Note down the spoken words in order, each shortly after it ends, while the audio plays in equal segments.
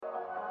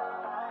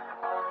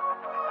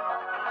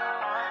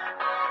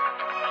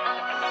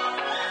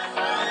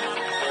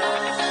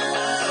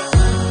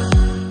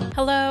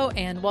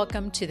and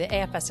welcome to the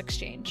AFS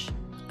Exchange.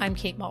 I'm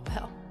Kate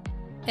Mulvihill.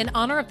 In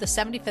honor of the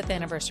 75th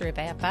anniversary of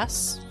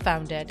AFS,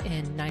 founded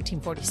in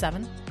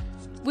 1947,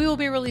 we will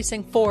be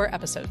releasing 4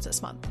 episodes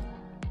this month.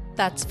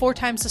 That's 4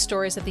 times the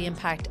stories of the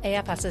impact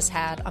AFS has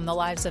had on the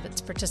lives of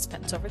its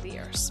participants over the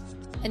years.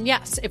 And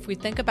yes, if we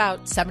think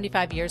about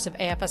 75 years of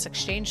AFS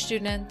exchange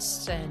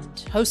students and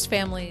host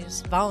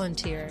families,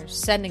 volunteers,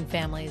 sending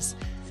families,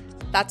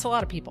 that's a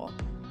lot of people.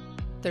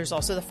 There's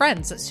also the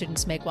friends that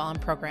students make while on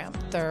program,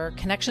 their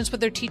connections with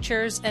their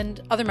teachers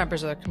and other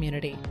members of their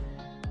community.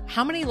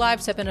 How many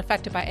lives have been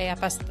affected by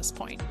AFS at this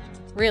point?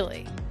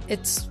 Really,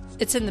 it's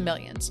in the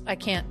millions. I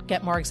can't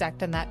get more exact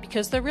than that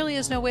because there really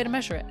is no way to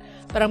measure it,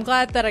 but I'm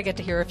glad that I get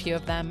to hear a few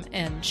of them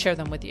and share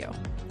them with you.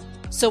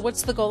 So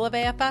what's the goal of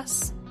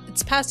AFS?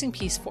 It's passing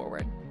peace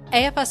forward.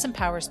 AFS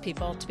empowers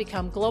people to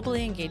become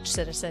globally engaged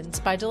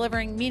citizens by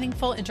delivering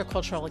meaningful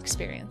intercultural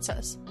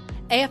experiences.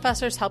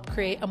 AFSers help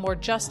create a more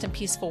just and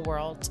peaceful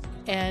world,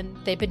 and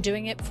they've been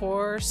doing it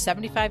for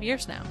 75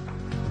 years now.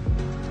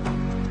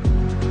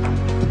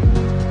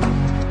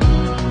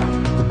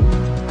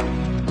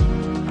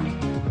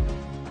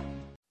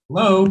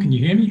 Hello, can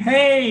you hear me?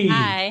 Hey!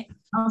 Hi.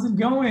 How's it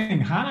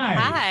going? Hi.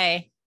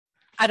 Hi.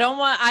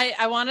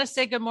 I want to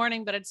say good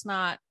morning, but it's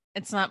not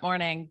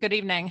morning. Good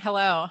evening.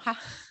 Hello.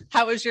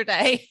 How was your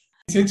day?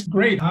 It's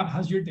great.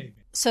 How's your day?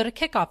 So to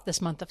kick off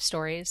this month of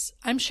stories,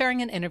 I'm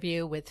sharing an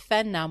interview with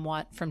Fen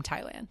Namwat from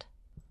Thailand.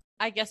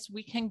 I guess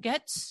we can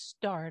get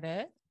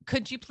started.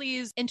 Could you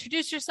please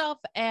introduce yourself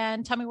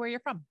and tell me where you're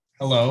from?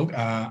 Hello.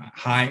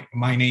 Hi,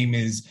 my name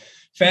is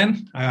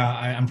Fen.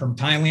 I'm from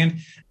Thailand.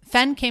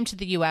 Fen came to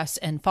the U.S.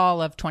 in fall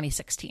of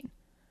 2016.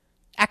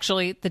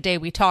 Actually, the day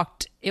we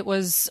talked, it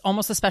was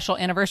almost a special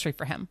anniversary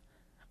for him.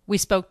 We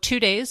spoke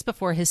 2 days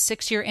before his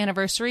 6-year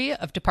anniversary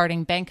of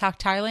departing Bangkok,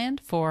 Thailand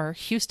for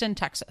Houston,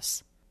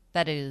 Texas.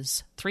 That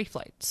is 3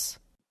 flights.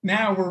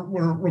 Now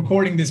we're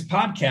recording this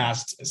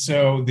podcast,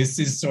 so this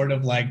is sort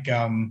of like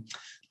a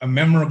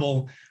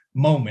memorable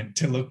moment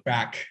to look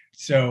back.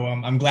 So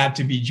I'm glad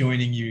to be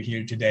joining you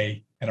here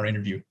today at our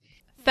interview.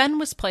 Fen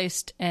was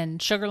placed in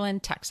Sugar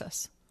Land,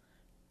 Texas.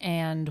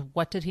 And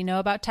what did he know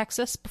about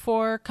Texas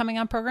before coming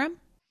on program?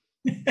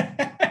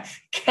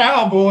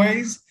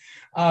 Cowboys.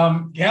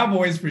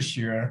 Cowboys for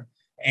sure.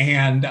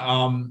 And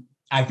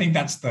I think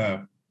that's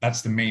the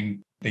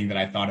main thing that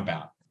I thought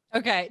about.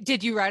 Okay.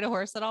 Did you ride a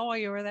horse at all while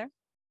you were there?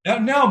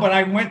 No, but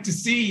I went to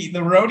see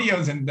the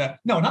rodeos and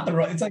not the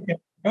rodeo. It's like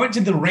I went to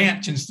the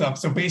ranch and stuff.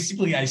 So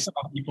basically I saw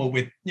people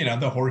with,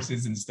 the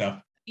horses and stuff.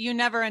 You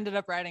never ended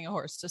up riding a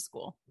horse to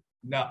school?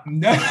 No.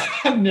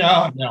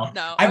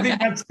 I think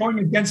that's going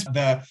against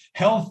the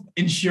health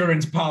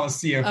insurance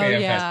policy of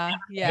AFS.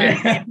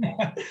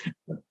 Yeah.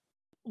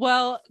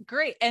 Well,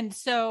 great. And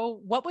so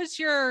what was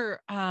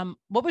your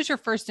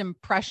first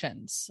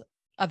impressions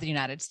of the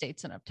United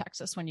States and of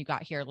Texas when you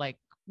got here? Like,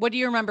 what do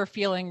you remember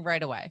feeling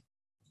right away?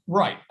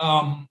 Right.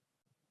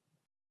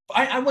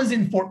 I was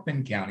in Fort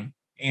Bend County,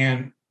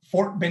 and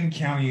Fort Bend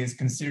County is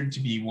considered to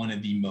be one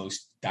of the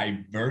most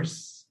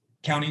diverse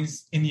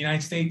counties in the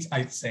United States.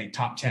 I'd say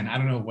top 10. I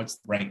don't know what's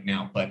right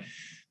now, but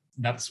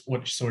that's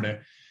what sort of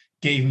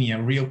gave me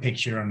a real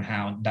picture on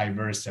how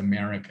diverse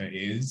America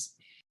is.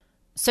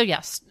 So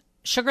yes,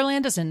 Sugar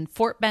Land is in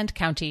Fort Bend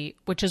County,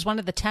 which is one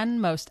of the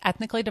 10 most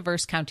ethnically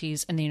diverse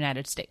counties in the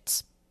United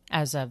States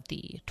as of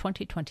the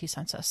 2020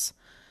 census.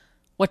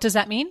 What does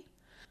that mean?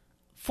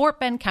 Fort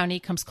Bend County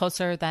comes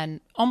closer than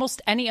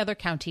almost any other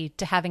county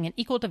to having an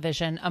equal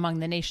division among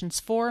the nation's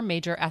 4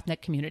 major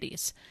ethnic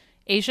communities: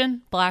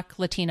 Asian, Black,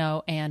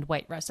 Latino, and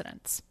white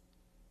residents.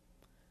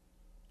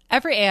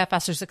 Every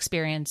AFSer's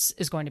experience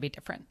is going to be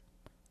different.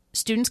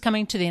 Students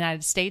coming to the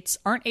United States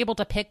aren't able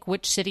to pick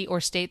which city or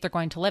state they're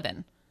going to live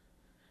in.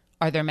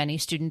 Are there many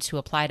students who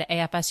apply to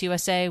AFS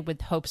USA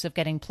with hopes of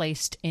getting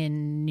placed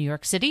in New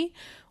York City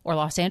or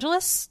Los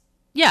Angeles?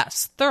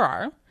 Yes, there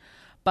are,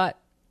 but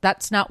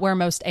that's not where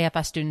most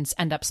AFS students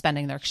end up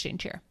spending their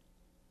exchange year.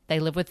 They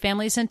live with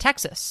families in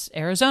Texas,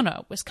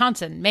 Arizona,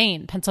 Wisconsin,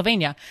 Maine,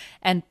 Pennsylvania,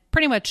 and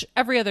pretty much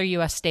every other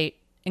U.S. state,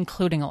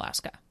 including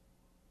Alaska.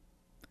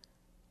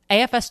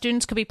 AFS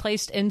students could be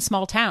placed in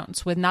small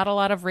towns with not a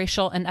lot of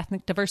racial and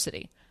ethnic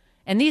diversity.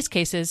 In these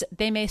cases,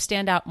 they may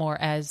stand out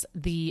more as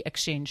the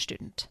exchange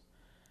student.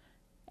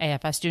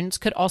 AFS students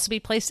could also be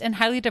placed in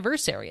highly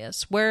diverse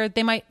areas where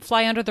they might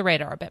fly under the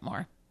radar a bit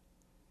more.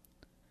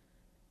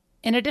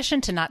 In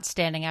addition to not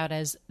standing out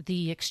as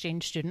the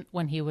exchange student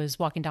when he was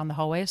walking down the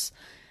hallways,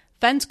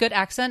 Fen's good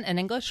accent and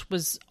English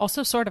was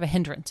also sort of a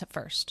hindrance at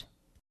first.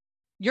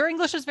 Your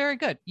English is very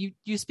good.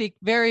 You speak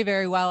very,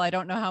 very well. I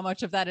don't know how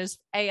much of that is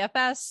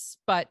AFS,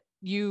 but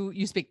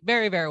you speak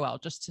very, very well,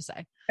 just to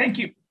say. Thank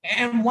you.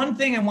 And one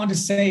thing I want to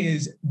say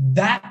is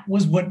that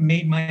was what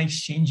made my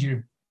exchange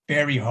year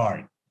very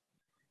hard.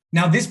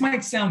 Now, this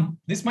might sound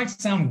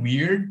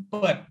weird,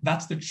 but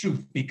that's the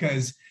truth,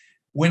 because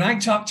when I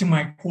talked to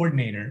my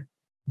coordinator,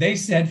 they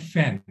said,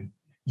 Fen,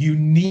 you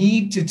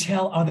need to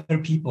tell other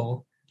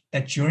people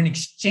that you're an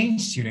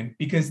exchange student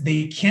because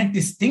they can't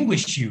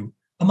distinguish you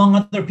among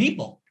other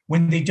people.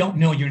 when they don't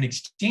know you're an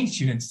exchange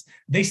student,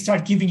 they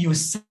start giving you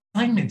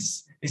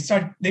assignments.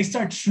 They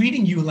start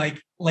treating you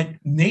like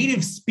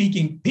native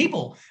speaking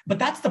people. But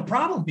that's the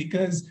problem,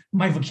 because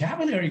my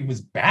vocabulary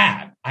was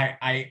bad.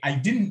 I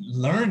didn't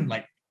learn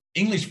like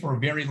English for a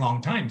very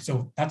long time.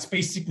 So that's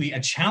basically a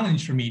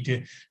challenge for me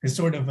to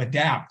sort of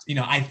adapt.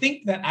 I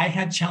think that I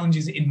had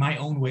challenges in my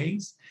own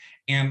ways,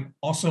 and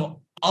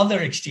also other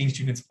exchange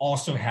students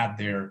also had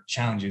their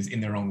challenges in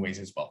their own ways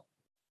as well.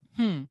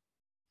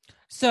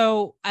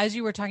 So as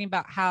you were talking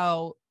about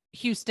how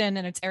Houston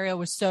and its area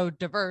was so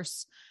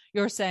diverse,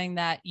 you're saying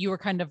that you were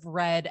kind of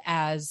read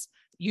as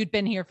you'd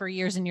been here for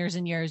years and years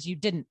and years. You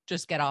didn't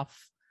just get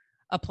off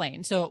a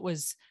plane. So it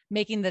was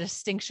making the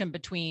distinction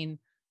between,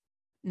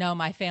 no,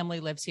 my family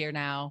lives here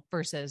now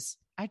versus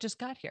I just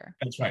got here.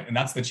 That's right. And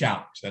that's the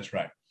challenge. That's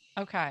right.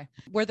 Okay.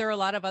 Were there a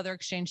lot of other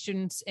exchange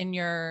students in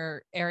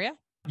your area?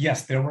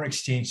 Yes, there were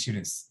exchange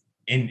students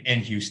in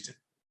Houston.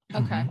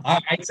 Okay.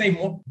 I'd say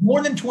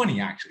more than 20,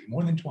 actually,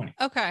 more than 20.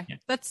 Okay. Yeah.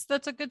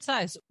 That's a good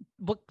size.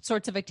 What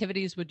sorts of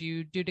activities would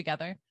you do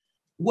together?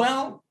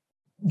 Well,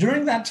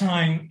 during that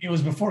time, it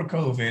was before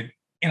COVID,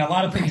 and a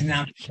lot of things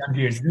now come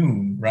via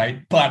Zoom,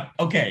 right? But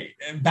okay,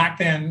 back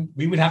then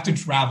we would have to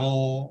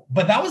travel,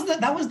 but that was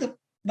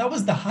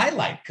the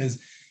highlight,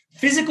 because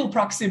physical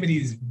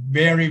proximity is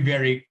very,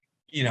 very,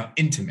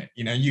 intimate.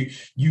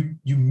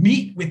 You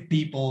meet with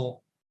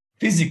people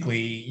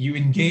physically, you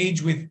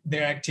engage with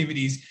their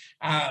activities.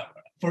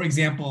 For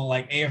example,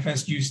 like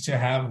AFS used to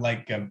have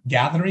like a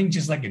gathering,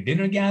 just like a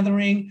dinner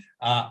gathering,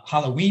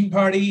 Halloween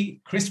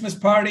party, Christmas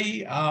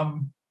party.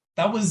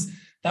 That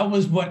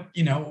was what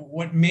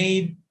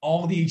made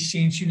all the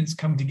exchange students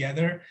come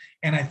together.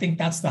 And I think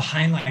that's the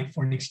highlight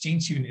for an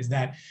exchange student, is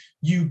that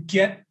you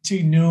get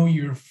to know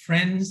your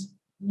friends.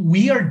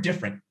 We are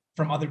different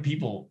from other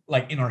people,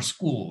 like in our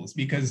schools,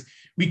 because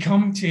we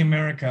come to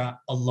America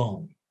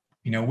alone,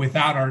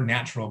 without our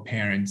natural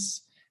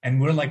parents.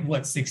 And we're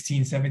like,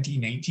 16,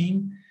 17,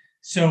 18.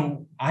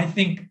 So I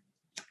think,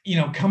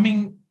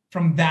 coming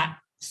from that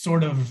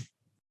sort of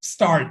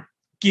start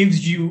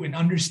gives you an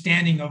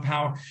understanding of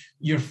how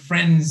your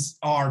friends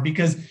are,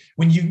 because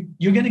when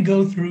you're going to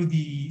go through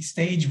the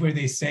stage where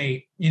they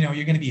say,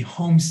 you're going to be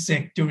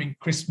homesick during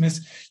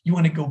Christmas, you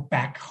want to go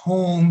back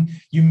home,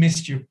 you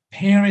miss your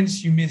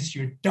parents, you miss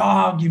your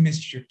dog, you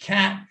miss your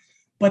cat.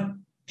 But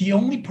the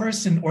only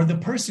person, or the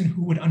person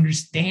who would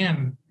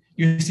understand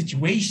your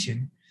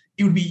situation,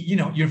 it would be,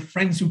 your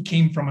friends who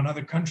came from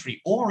another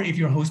country, or if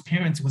your host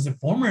parents was a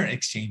former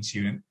exchange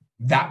student,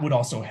 that would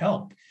also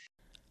help.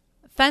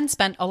 Fen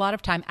spent a lot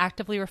of time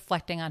actively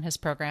reflecting on his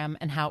program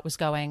and how it was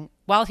going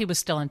while he was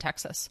still in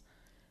Texas.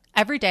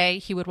 Every day,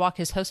 he would walk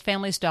his host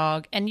family's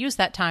dog and use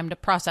that time to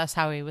process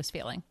how he was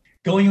feeling.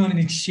 Going on an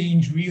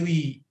exchange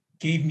really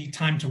gave me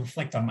time to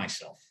reflect on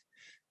myself.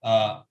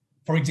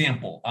 For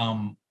example,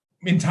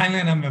 in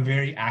Thailand, I'm a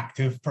very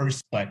active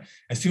person, but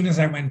as soon as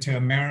I went to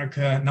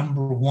America,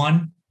 number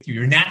one,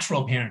 your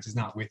natural parents is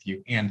not with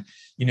you. And,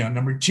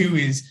 number two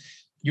is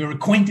your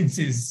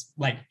acquaintances,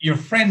 like your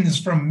friends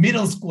from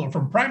middle school or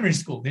from primary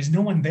school, there's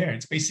no one there.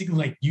 It's basically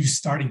like you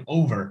starting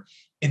over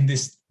in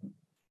this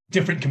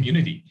different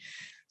community.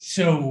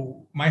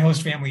 So my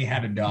host family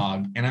had a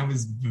dog, and I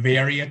was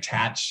very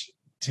attached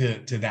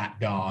to that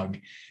dog.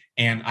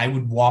 And I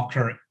would walk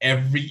her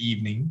every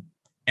evening.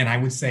 And I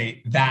would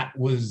say that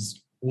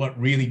was what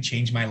really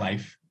changed my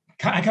life.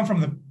 I come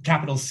from the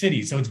capital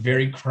city, so it's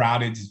very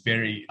crowded.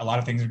 A lot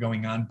of things are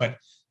going on, but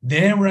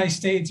there where I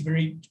stay,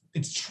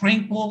 it's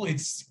tranquil,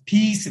 it's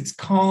peace, it's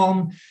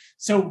calm.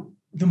 So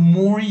the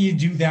more you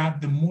do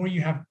that, the more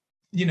you have,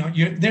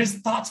 there's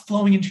thoughts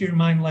flowing into your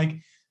mind like,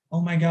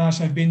 oh my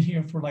gosh, I've been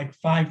here for like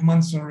 5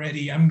 months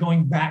already. I'm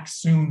going back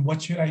soon.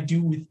 What should I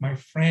do with my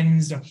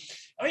friends?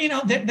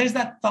 There's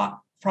that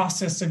thought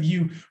process of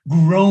you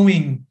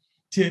growing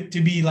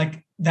to be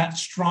like that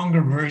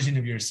stronger version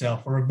of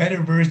yourself, or a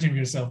better version of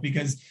yourself,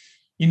 because,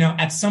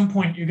 at some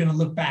point you're going to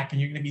look back and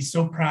you're going to be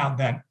so proud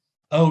that,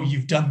 oh,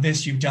 you've done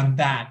this, you've done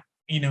that.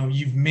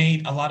 You've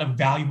made a lot of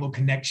valuable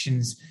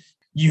connections.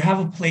 You have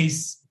a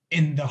place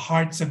in the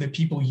hearts of the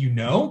people you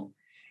know.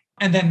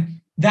 And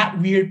then that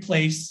weird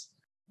place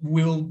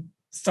will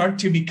start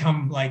to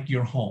become like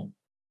your home.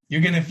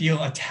 You're going to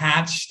feel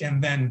attached.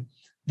 And then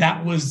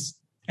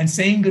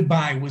saying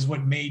goodbye was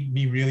what made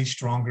me really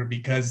stronger,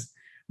 because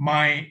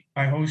my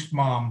host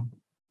mom,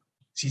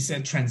 she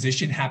said,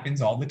 transition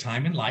happens all the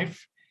time in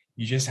life.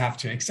 You just have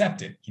to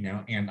accept it,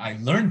 and I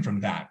learned from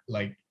that,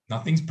 like,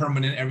 nothing's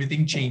permanent,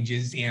 everything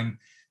changes. And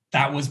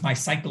that was my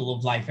cycle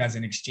of life as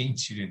an exchange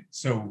student.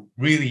 So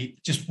really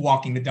just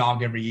walking the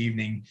dog every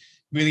evening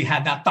really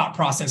had that thought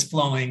process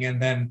flowing.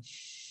 And then,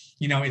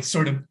 it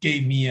sort of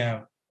gave me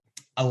a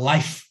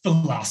life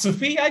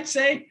philosophy, I'd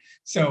say.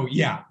 So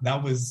yeah,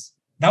 that was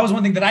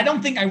one thing that I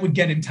don't think I would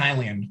get in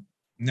Thailand.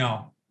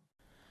 No.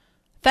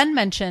 Fen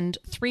mentioned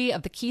 3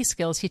 of the key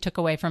skills he took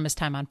away from his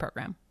time on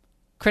program: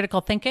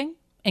 critical thinking,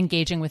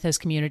 engaging with his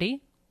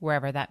community,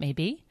 wherever that may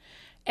be,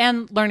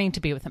 and learning to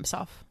be with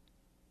himself.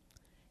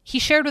 He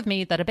shared with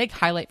me that a big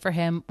highlight for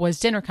him was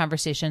dinner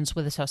conversations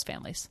with his host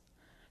families.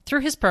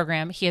 Through his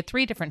program, he had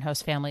 3 different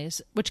host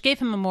families, which gave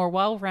him a more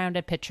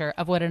well-rounded picture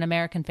of what an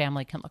American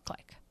family can look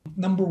like.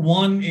 Number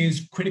one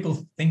is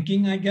critical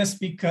thinking, I guess,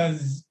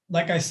 because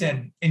like I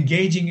said,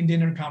 engaging in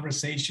dinner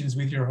conversations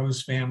with your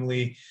host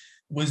family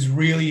was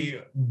really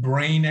a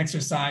brain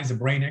exercise.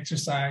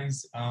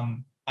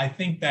 I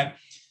think that,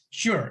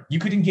 sure, you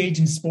could engage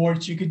in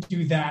sports, you could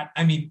do that.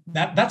 I mean,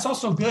 that's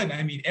also good.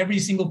 I mean, every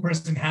single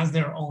person has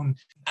their own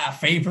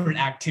favorite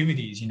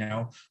activities,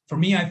 For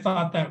me, I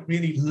thought that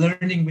really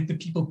learning with the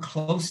people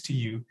close to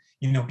you,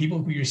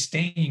 people who you're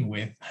staying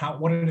with,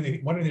 what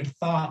are their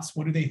thoughts?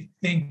 What do they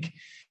think?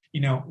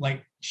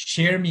 Like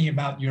share me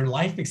about your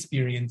life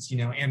experience,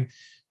 and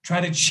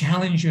try to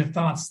challenge your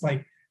thoughts.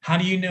 Like, how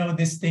do you know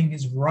this thing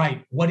is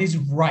right? What is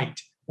right?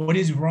 What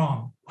is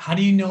wrong? How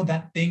do you know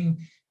that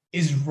thing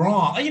is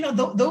wrong?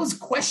 Those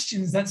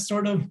questions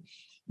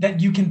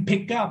that you can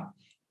pick up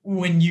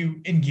when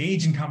you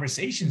engage in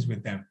conversations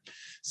with them.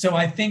 So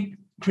I think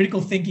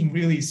critical thinking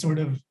really sort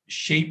of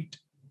shaped,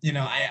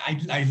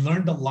 I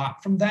learned a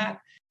lot from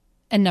that.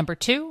 And number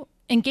 2,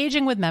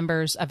 engaging with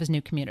members of his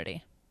new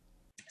community.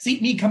 See,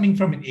 me coming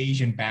from an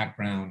Asian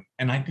background,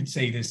 and I could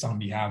say this on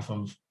behalf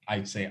of,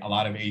 I'd say a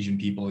lot of Asian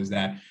people, is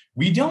that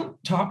we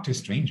don't talk to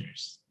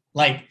strangers.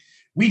 Like,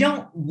 we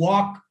don't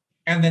walk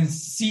and then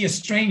see a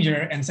stranger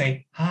and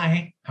say,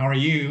 hi, how are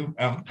you?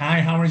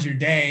 Hi, how was your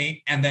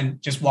day? And then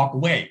just walk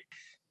away.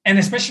 And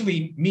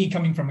especially me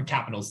coming from a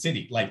capital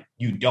city, like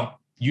you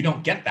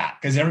don't get that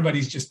because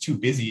everybody's just too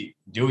busy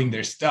doing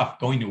their stuff,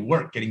 going to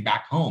work, getting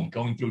back home,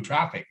 going through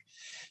traffic.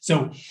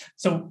 So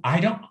I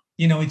don't,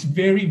 it's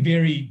very,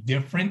 very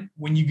different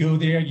when you go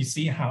there. You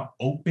see how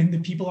open the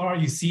people are.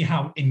 You see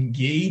how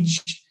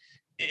engaged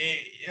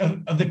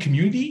of the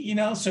community,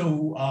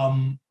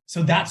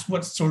 So that's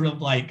what's sort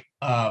of like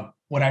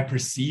what I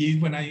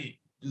perceived when I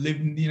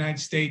lived in the United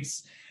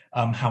States,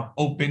 how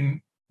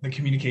open the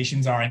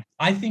communications are. And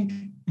I think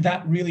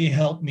that really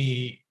helped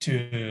me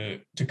to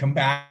come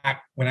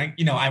back when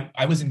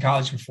I was in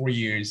college for 4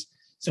 years.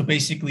 So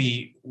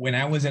basically, when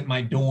I was at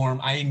my dorm,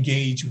 I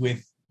engaged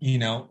with,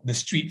 the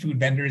street food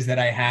vendors that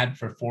I had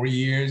for 4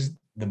 years,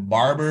 the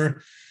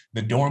barber,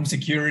 the dorm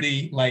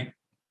security. Like,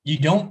 you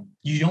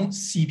don't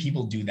see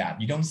people do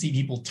that. You don't see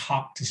people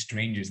talk to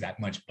strangers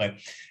that much. But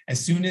as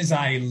soon as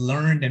I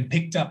learned and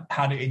picked up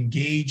how to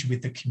engage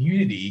with the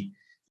community,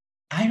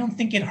 I don't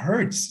think it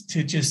hurts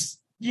to just,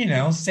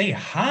 say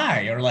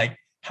hi, or like,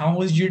 how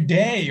was your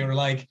day? Or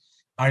like,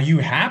 are you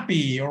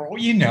happy? Or,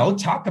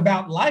 talk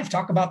about life,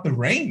 talk about the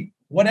rain,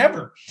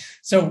 whatever.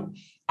 So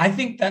I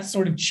think that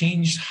sort of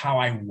changed how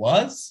I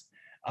was.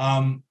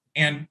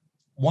 And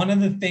one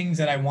of the things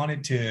that I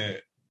wanted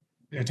to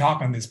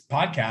talk on this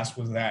podcast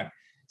was that,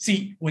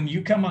 see, when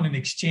you come on an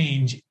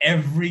exchange,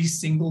 every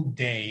single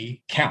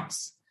day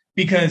counts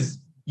because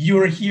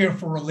you're here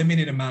for a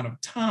limited amount of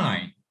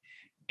time.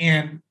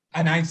 And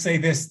I'd say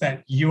this,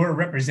 that you're a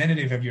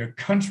representative of your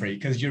country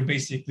because you're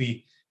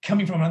basically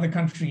coming from another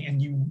country,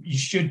 and you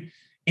should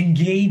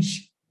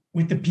engage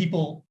with the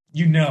people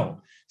you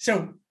know.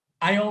 So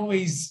I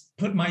always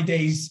put my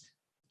days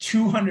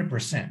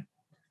 200%.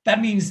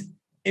 That means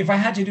if I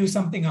had to do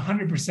something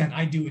 100%,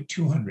 I do it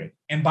 200.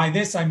 And by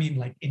this, I mean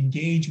like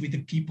engage with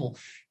the people,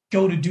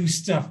 go to do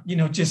stuff,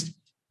 just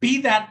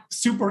be that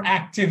super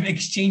active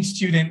exchange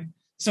student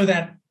so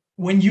that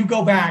when you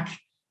go back,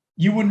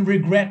 you wouldn't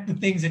regret the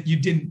things that you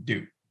didn't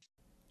do.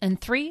 And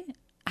 3,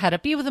 how to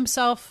be with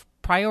himself,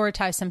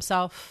 prioritize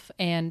himself,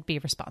 and be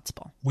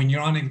responsible. When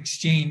you're on an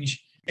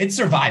exchange, it's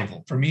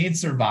survival. For me, it's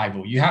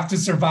survival. You have to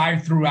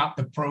survive throughout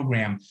the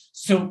program.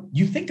 So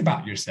you think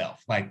about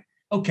yourself like,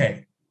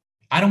 okay,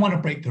 I don't want to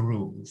break the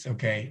rules.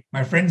 Okay.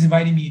 My friend's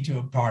inviting me to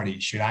a party.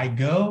 Should I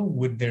go?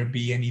 Would there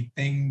be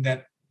anything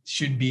that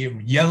should be a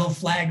yellow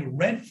flag, or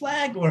red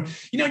flag? Or,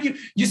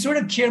 you sort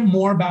of care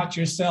more about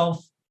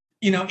yourself,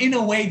 in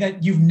a way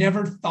that you've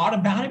never thought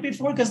about it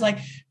before. Because like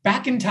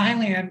back in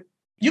Thailand,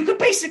 you could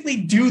basically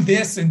do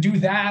this and do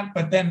that,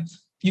 but then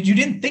you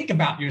didn't think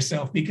about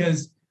yourself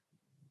because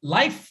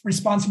life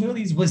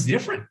responsibilities was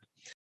different.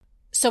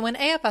 So when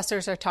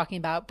AFSers are talking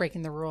about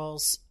breaking the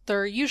rules,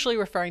 they're usually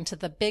referring to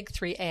the big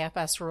 3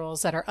 AFS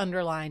rules that are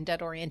underlined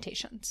at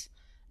orientations.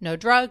 No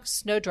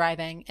drugs, no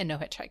driving, and no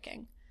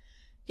hitchhiking.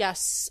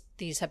 Yes,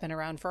 these have been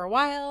around for a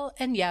while,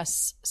 and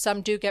yes,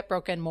 some do get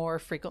broken more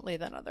frequently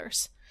than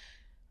others.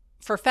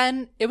 For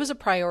Fen, it was a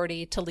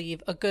priority to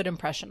leave a good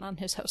impression on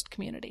his host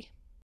community.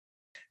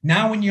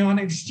 Now, when you're on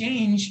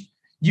exchange,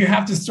 you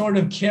have to sort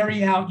of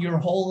carry out your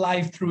whole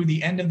life through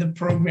the end of the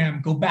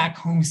program, go back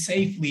home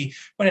safely,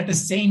 but at the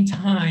same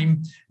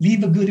time,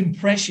 leave a good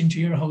impression to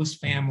your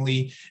host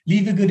family,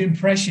 leave a good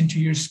impression to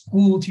your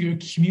school, to your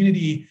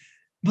community,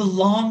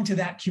 belong to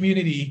that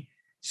community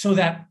so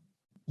that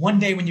one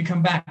day when you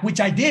come back, which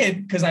I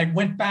did because I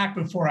went back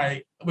before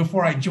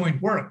I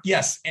joined work.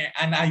 Yes.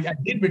 And I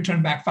did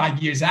return back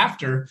 5 years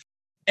after.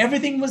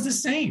 Everything was the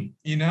same,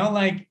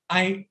 like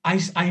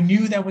I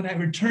knew that when I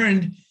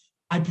returned,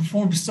 I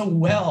performed so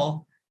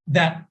well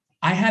that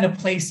I had a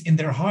place in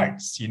their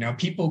hearts.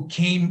 People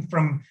came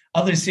from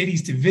other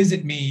cities to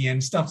visit me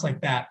and stuff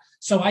like that.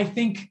 So I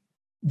think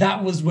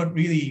that was what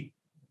really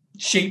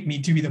shaped me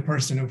to be the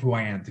person of who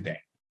I am today.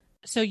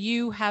 So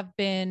you have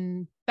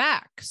been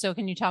back. So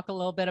can you talk a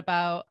little bit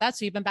about that?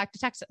 So you've been back to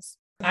Texas.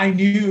 I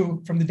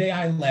knew from the day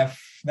I left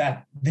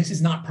that this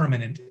is not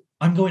permanent.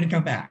 I'm going to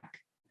come back.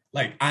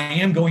 Like, I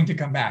am going to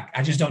come back.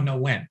 I just don't know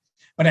when.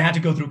 But I had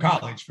to go through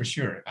college for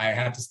sure. I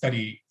had to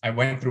study. I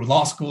went through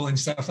law school and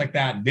stuff like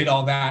that, did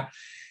all that.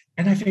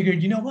 And I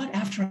figured, you know what?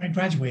 After I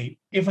graduate,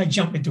 if I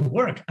jump into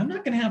work, I'm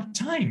not going to have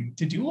time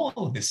to do all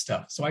of this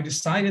stuff. So I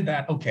decided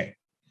that, okay,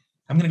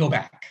 I'm going to go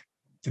back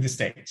to the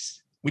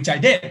States, which I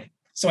did.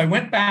 So I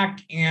went back,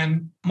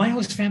 and my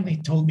host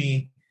family told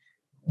me,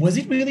 was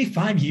it really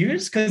 5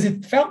 years? Because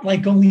it felt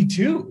like only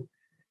 2.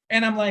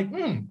 And I'm like,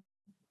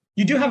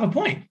 you do have a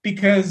point,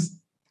 because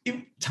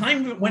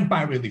time went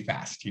by really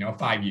fast,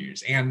 5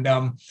 years. And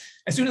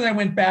as soon as I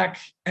went back,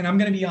 and I'm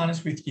going to be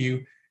honest with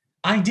you,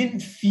 I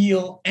didn't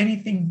feel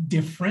anything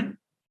different.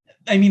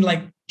 I mean,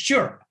 like,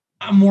 sure,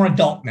 I'm more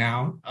adult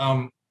now.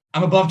 I'm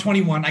above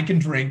 21. I can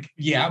drink.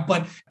 Yeah.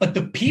 But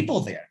the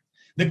people there,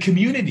 the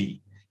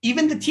community,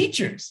 even the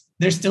teachers,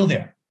 they're still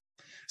there.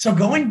 So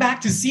going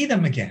back to see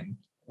them again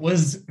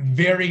was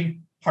very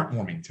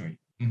heartwarming to me.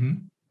 Mm-hmm.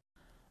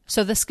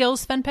 So the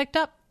skills then picked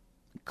up: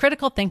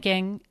 critical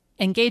thinking,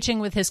 engaging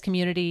with his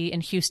community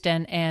in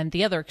Houston and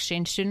the other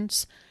exchange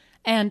students,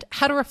 and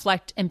how to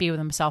reflect and be with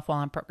himself while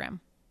on program.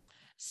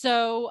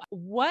 So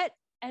what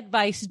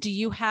advice do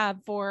you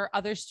have for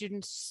other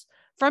students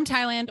from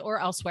Thailand or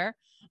elsewhere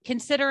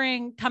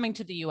considering coming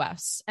to the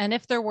US? And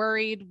if they're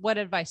worried, what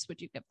advice would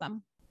you give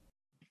them?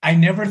 I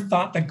never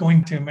thought that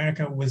going to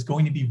America was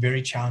going to be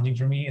very challenging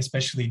for me,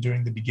 especially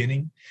during the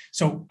beginning.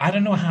 So I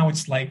don't know how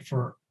it's like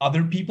for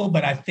other people,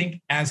 but I think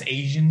as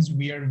Asians,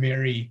 we are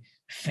very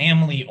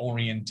family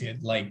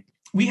oriented. Like,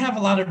 we have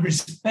a lot of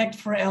respect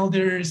for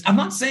elders. I'm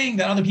not saying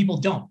that other people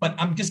don't, but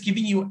I'm just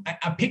giving you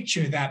a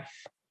picture that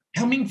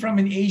coming from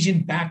an Asian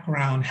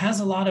background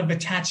has a lot of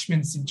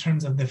attachments in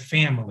terms of the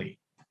family.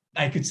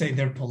 I could say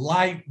they're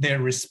polite,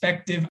 they're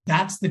respectful.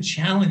 That's the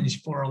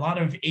challenge for a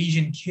lot of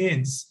Asian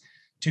kids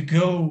to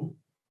go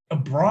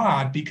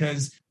abroad,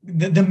 because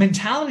the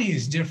mentality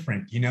is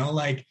different,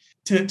 like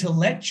to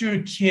let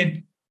your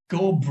kid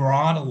go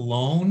abroad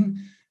alone.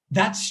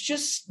 That's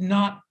just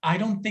not, I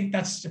don't think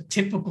that's a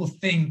typical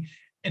thing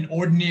an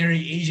ordinary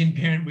Asian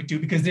parent would do,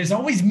 because there's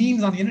always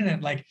memes on the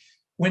internet. Like,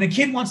 when a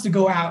kid wants to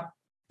go out,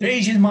 their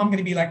Asian mom going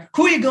to be like,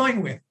 who are you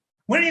going with?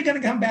 When are you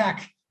going to come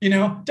back?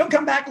 Don't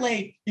come back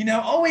late,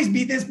 always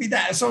be this, be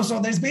that. So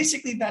there's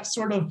basically that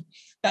sort of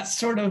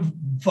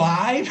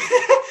vibe,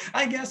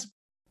 I guess.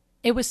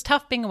 It was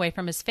tough being away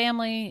from his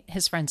family,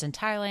 his friends in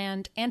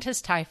Thailand, and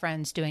his Thai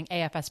friends doing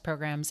AFS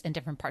programs in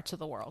different parts of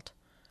the world.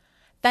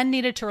 Then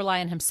needed to rely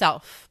on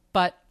himself,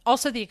 but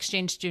also the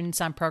exchange students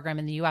on program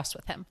in the US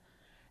with him.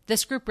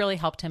 This group really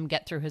helped him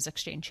get through his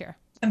exchange here.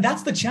 And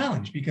that's the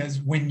challenge,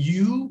 because when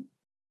you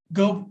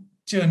go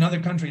to another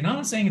country, and I'm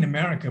not saying in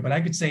America, but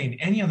I could say in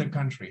any other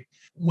country,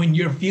 when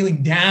you're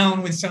feeling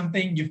down with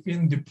something, you're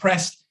feeling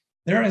depressed,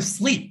 they're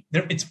asleep.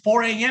 It's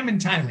 4 a.m. in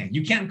Thailand.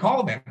 You can't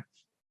call them.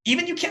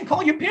 Even you can't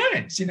call your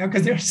parents,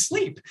 because they're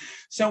asleep.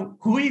 So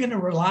who are you going to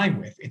rely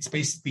with? It's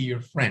basically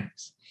your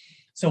friends.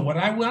 So what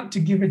I want to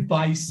give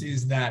advice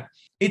is that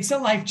it's a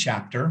life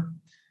chapter.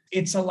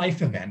 It's a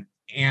life event.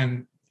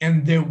 And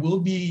there will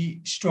be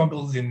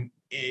struggles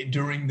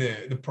during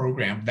the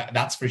program.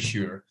 That's for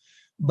sure.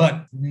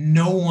 But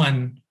no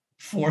one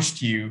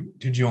forced you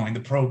to join the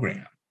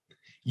program.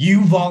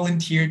 You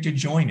volunteered to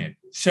join it.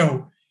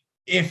 So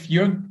if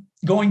you're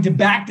going to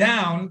back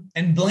down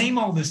and blame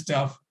all this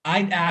stuff,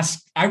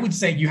 I would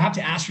say you have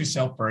to ask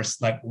yourself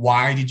first, like,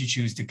 why did you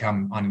choose to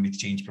come on an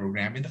exchange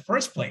program in the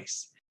first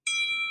place?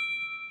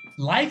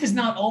 Life is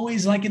not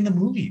always like in the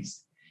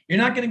movies. You're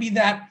not going to be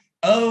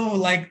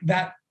like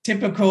that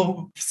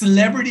typical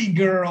celebrity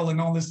girl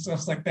and all this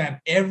stuff like that.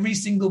 Every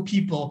single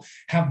people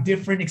have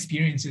different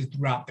experiences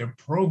throughout their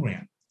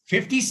program.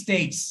 50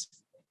 states,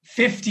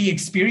 50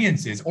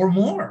 experiences or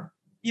more.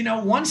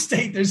 One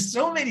state, there's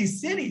so many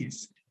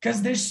cities,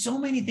 because there's so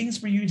many things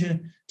for you to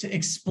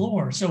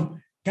explore. So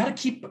got to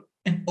keep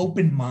an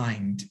open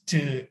mind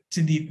to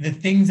the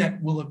things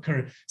that will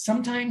occur.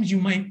 Sometimes you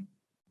might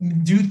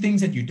do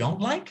things that you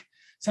don't like.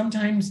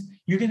 Sometimes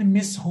you're going to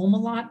miss home a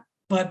lot,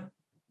 but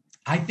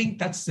I think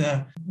that's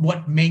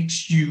what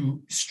makes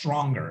you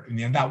stronger.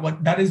 And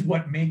that is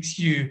what makes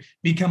you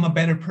become a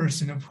better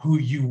person of who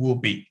you will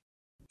be.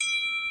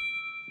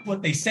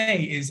 What they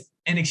say is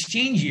an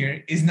exchange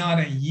year is not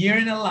a year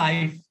in a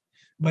life,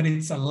 but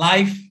it's a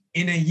life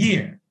in a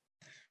year.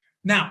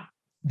 Now,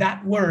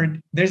 that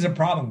word, there's a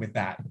problem with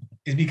that,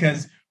 is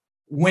because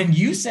when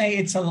you say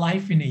it's a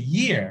life in a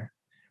year,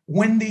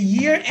 when the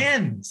year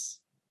ends,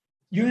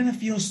 you're going to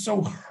feel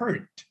so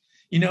hurt.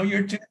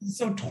 You're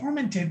so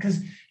tormented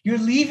because you're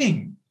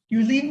leaving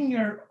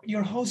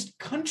your host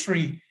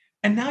country,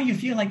 and now you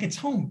feel like it's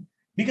home,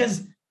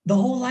 because the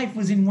whole life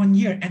was in 1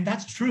 year, and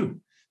that's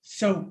true.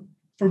 So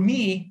for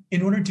me,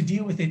 in order to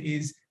deal with it,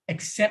 is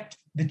accept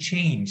the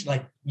change.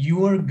 Like,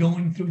 you're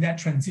going through that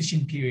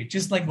transition period,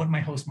 just like what my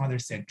host mother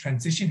said,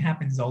 transition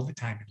happens all the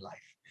time in life.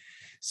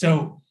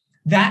 So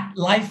that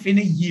life in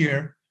a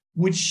year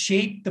would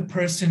shape the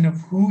person of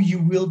who you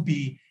will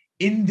be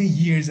in the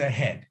years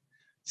ahead.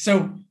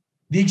 So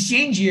the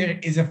exchange year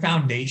is a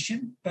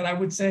foundation that I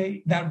would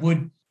say that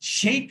would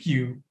shape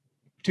you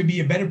to be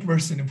a better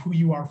person of who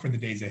you are for the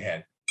days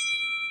ahead.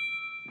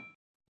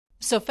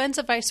 So Fenn's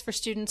advice for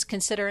students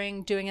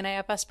considering doing an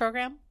AFS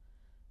program?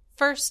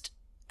 First,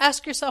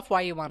 ask yourself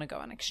why you want to go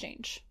on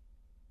exchange.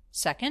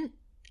 Second,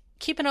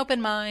 keep an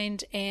open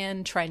mind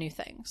and try new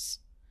things.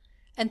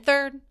 And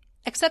third,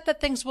 accept that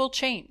things will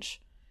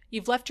change.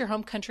 You've left your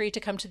home country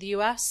to come to the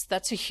US.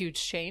 That's a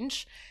huge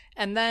change.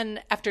 And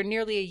then after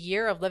nearly a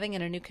year of living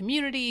in a new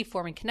community,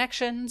 forming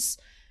connections,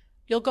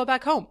 you'll go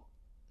back home.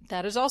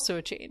 That is also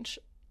a change.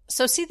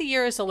 So see the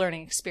year as a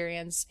learning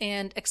experience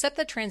and accept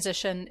that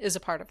transition is a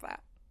part of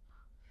that.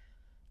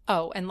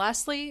 Oh, and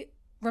lastly,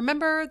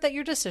 remember that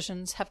your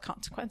decisions have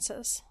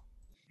consequences.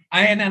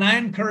 I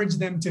encourage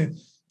them to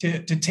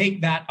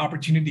take that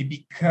opportunity,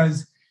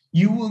 because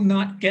you will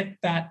not get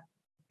that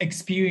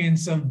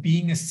experience of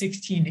being a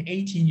 16 to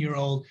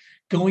 18-year-old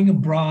going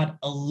abroad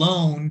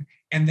alone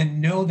and then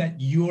know that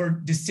your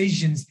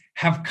decisions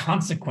have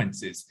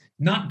consequences,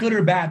 not good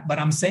or bad, but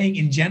I'm saying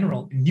in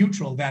general,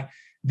 neutral, that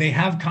they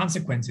have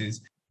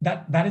consequences.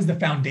 That is the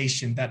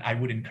foundation that I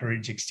would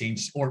encourage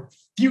exchange or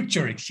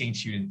future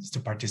exchange students to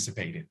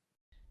participate in.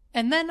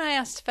 And then I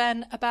asked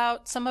Fenn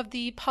about some of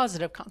the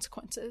positive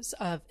consequences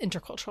of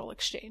intercultural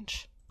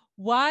exchange.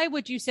 Why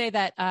would you say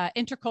that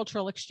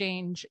intercultural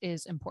exchange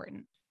is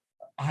important?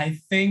 I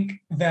think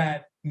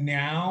that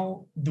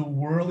now the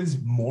world is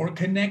more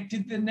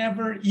connected than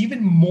ever,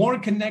 even more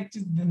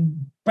connected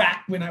than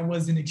back when I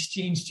was an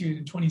exchange student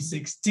in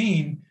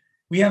 2016.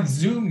 We have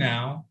Zoom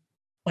now,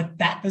 but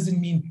that doesn't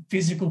mean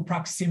physical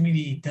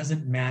proximity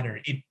doesn't matter.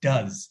 It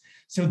does.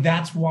 So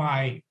that's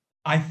why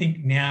I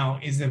think now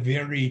is a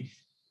very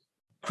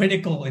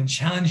critical and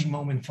challenging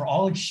moment for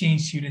all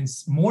exchange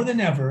students more than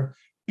ever,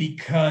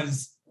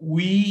 because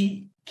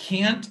we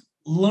can't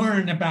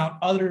learn about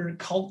other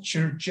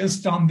culture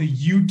just on the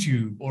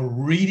YouTube or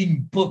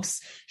reading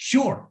books.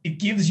 Sure, it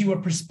gives you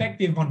a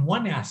perspective on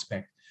one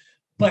aspect,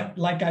 but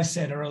like I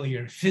said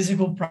earlier,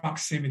 physical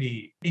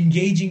proximity,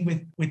 engaging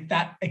with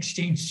that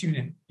exchange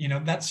student,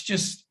 that's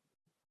just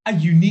a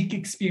unique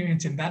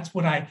experience. And that's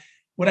what I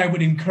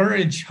would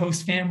encourage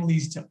host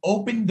families to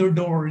open their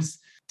doors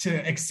to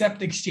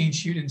accept exchange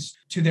students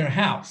to their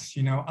house.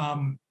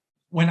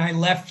 When I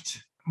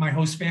left my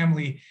host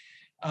family,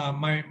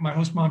 my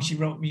host mom, she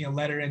wrote me a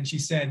letter and she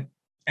said,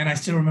 and I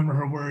still remember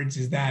her words,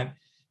 is that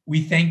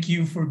we thank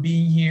you for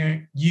being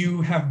here.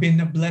 You have been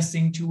a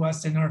blessing to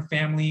us and our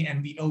family,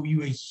 and we owe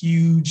you a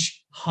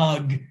huge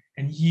hug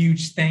and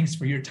huge thanks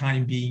for your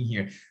time being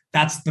here.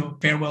 That's the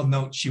farewell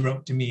note she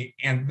wrote to me.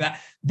 And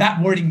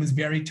that wording was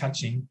very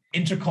touching.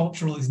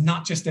 Intercultural is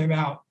not just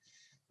about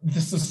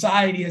the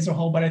society as a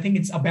whole, but I think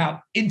it's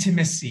about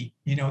intimacy,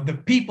 the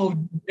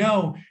people,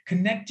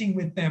 connecting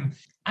with them.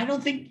 I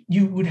don't think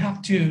you would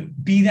have to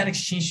be that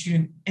exchange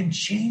student and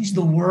change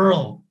the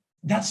world.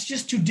 That's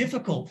just too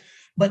difficult.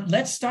 But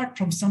let's start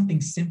from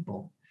something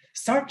simple.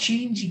 Start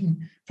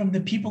changing from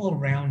the people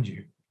around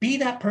you. Be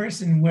that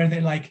person where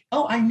they're like,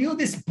 oh, I knew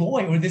this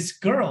boy or this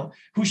girl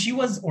who she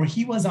was or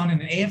he was on an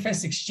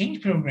AFS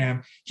exchange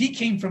program. He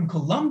came from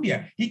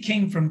Colombia. He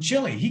came from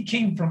Chile. He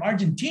came from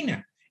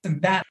Argentina.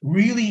 And that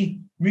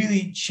really,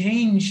 really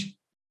changed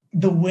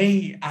the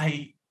way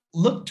I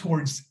look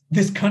towards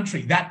this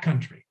country, that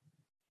country.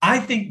 I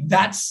think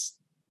that's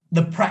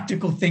the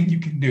practical thing you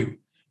can do,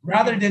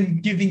 rather than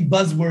giving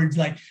buzzwords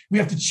like we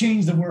have to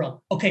change the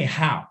world. Okay,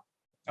 how?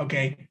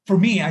 Okay, for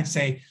me, I'd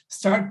say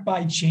start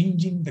by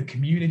changing the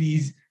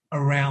communities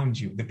around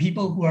you, the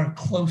people who are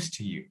close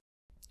to you.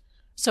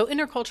 So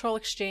intercultural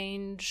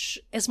exchange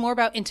is more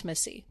about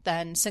intimacy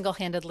than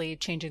single-handedly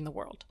changing the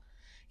world.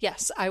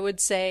 Yes, I would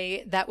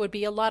say that would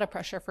be a lot of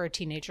pressure for a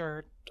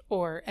teenager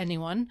or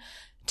anyone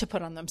to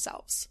put on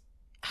themselves.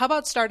 How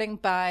about starting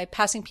by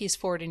passing peace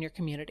forward in your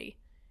community,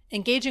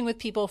 engaging with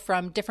people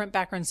from different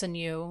backgrounds than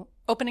you,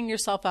 opening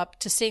yourself up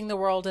to seeing the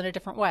world in a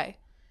different way?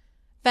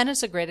 Ben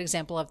is a great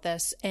example of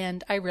this,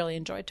 and I really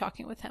enjoyed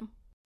talking with him.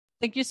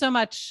 Thank you so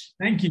much.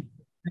 Thank you.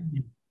 Thank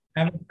you.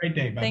 Have a great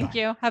day. Bye-bye. Thank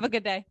you. Have a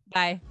good day.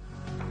 Bye.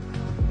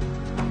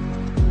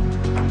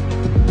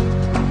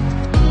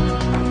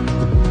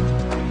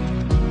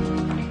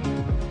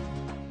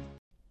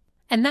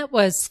 And that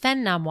was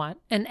Fen Namwat,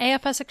 an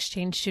AFS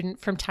exchange student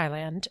from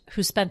Thailand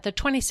who spent the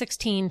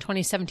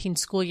 2016-2017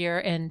 school year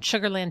in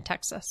Sugar Land,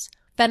 Texas.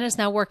 Fen is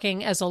now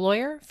working as a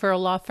lawyer for a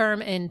law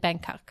firm in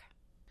Bangkok.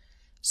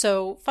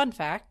 So, fun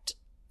fact,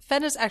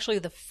 Fen is actually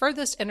the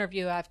furthest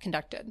interview I've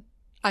conducted.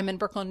 I'm in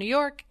Brooklyn, New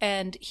York,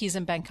 and he's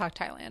in Bangkok,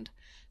 Thailand.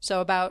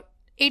 So about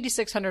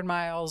 8,600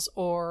 miles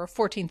or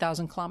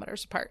 14,000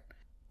 kilometers apart.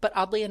 But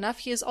oddly enough,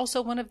 he is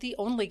also one of the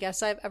only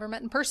guests I've ever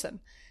met in person.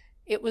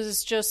 It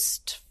was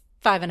just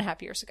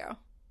 5.5 years ago,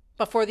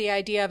 before the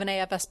idea of an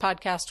AFS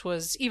podcast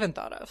was even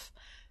thought of.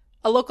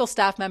 A local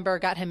staff member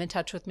got him in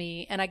touch with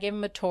me, and I gave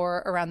him a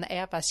tour around the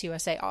AFS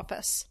USA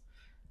office.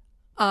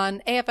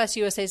 On AFS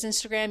USA's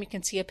Instagram, you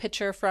can see a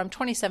picture from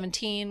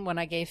 2017 when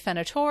I gave Fenn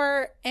a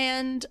tour,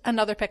 and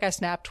another pic I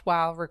snapped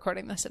while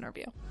recording this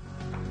interview.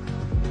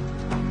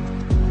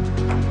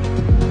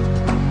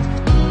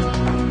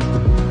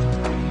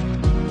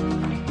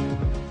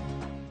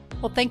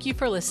 Well, thank you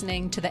for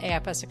listening to the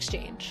AFS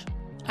Exchange.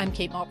 I'm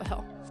Kate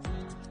Mulvihill.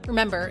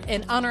 Remember,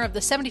 in honor of the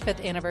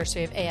 75th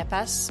anniversary of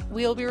AFS,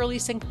 we'll be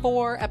releasing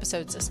 4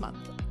 episodes this month.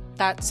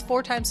 That's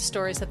 4 times the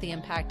stories of the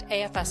impact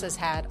AFS has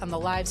had on the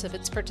lives of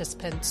its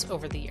participants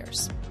over the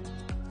years.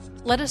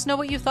 Let us know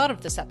what you thought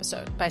of this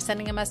episode by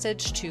sending a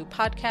message to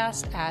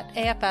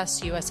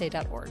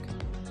podcast@afsusa.org.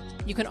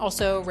 You can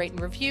also rate and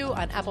review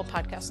on Apple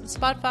Podcasts and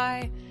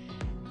Spotify.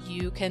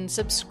 You can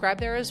subscribe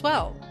there as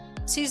well.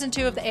 Season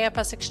 2 of the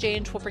AFS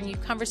Exchange will bring you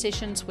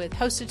conversations with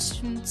hosted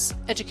students,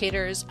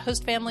 educators,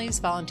 host families,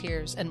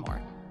 volunteers, and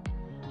more.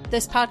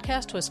 This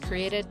podcast was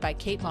created by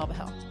Kate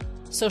Mulvihill.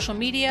 Social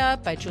media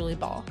by Julie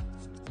Ball.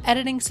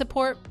 Editing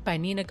support by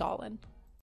Nina Gollin.